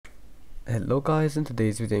Hello guys, in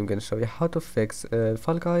today's video I'm going to show you how to fix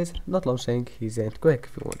Fall Guys not launching Easy and Quick.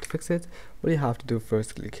 If you want to fix it, what you have to do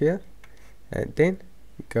first, click here and then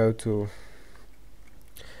go to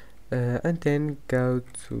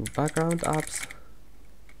background apps.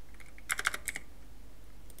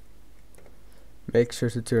 Make sure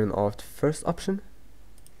to turn off the first option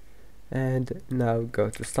and now go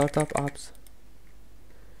to startup apps.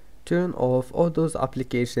 Turn off all those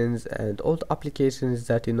applications and all the applications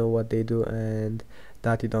that you know what they do and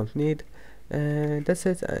that you don't need, and that's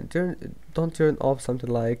it. And don't turn off something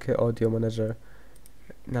like audio manager.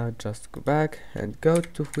 Now just go back and go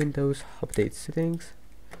to Windows Update settings,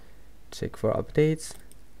 check for updates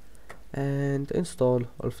and install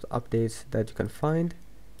all of the updates that you can find.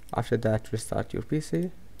 After that, restart your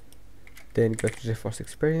PC, then go to GeForce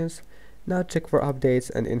Experience. Now check for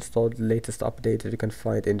updates and install the latest update that you can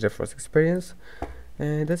find in GeForce Experience.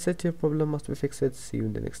 And that's it, your problem must be fixed. See you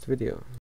in the next video.